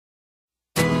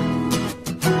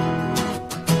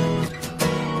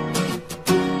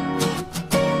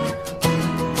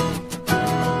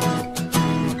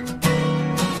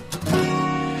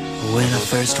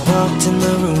first walked in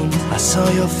the room, I saw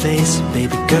your face,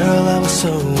 baby girl, I was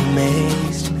so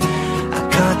amazed. I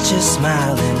caught you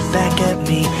smiling back at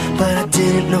me, but I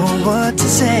didn't know what to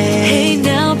say. Hey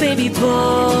now, baby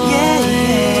boy. Yeah,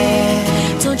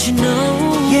 yeah. Don't you know?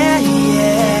 Yeah,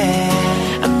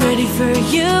 yeah. I'm ready for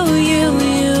you.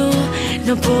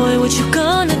 Now boy, what you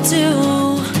gonna do?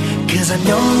 'Cause I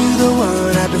know you're the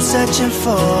one I've been searching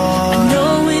for. I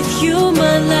know with you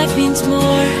my life means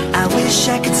more. I wish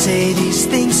I could say these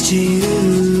things to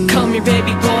you. Come here,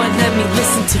 baby boy, let me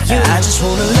listen to you. I just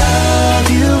wanna love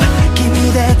you, give me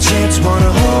that chance,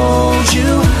 wanna hold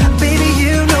you. Baby,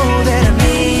 you know that I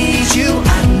need you,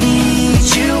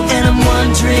 and I'm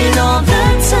wondering all the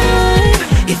time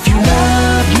if you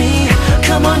love me.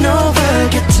 Come on over,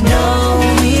 get to know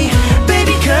me,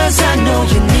 baby, 'cause I know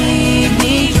you need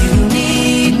me,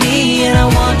 and I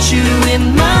want you in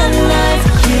my life.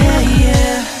 Yeah,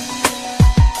 yeah.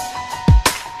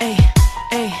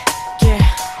 Hey, yeah.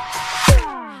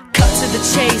 Cut to the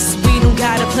chase, we don't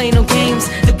gotta play no games.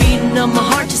 The beating of my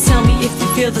heart, just tell me if you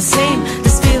feel the same.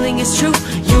 This feeling is true,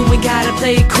 you ain't gotta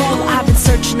play it cool. I've been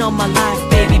searching all my life,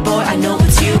 baby boy, I know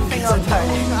it's you.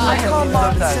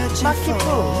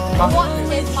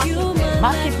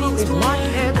 Makipu is my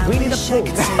and Winnie the Pooh.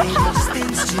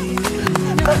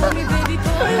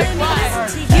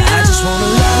 I just wanna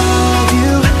love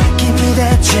you, give me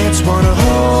that chance, wanna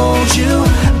hold you.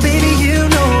 Baby, you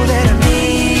know that I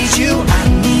need you,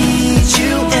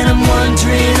 and I'm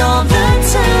wondering all the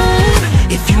time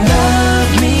if you love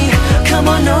me. Come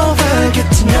on over, get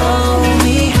to know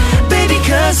me, baby,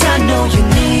 'cause I know you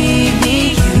need me,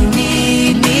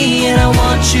 and I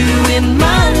want you in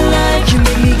my life. You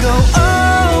make me go oh,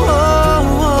 oh,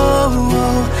 oh,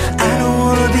 oh. I don't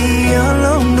wanna be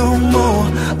alone no more.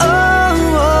 Oh,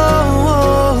 oh,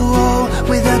 oh, oh.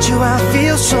 Without you I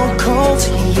feel so cold,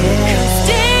 yeah.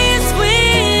 Days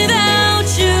without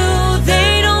you,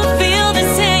 they don't feel the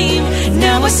same.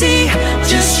 Now I see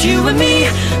just you and me,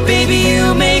 baby, you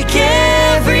make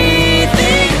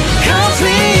everything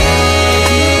complete.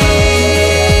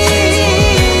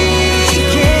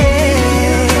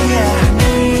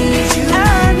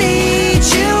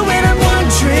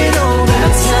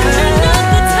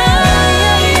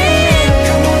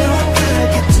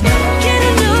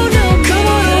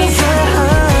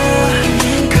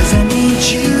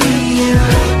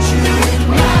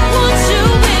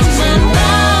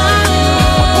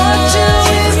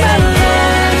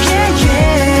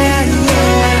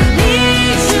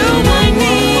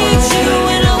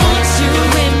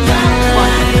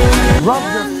 Rub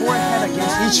your forehead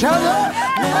against each other.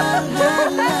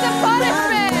 That's a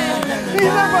punishment.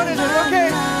 He's not punishment, okay?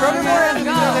 Rub your forehead against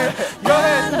each other.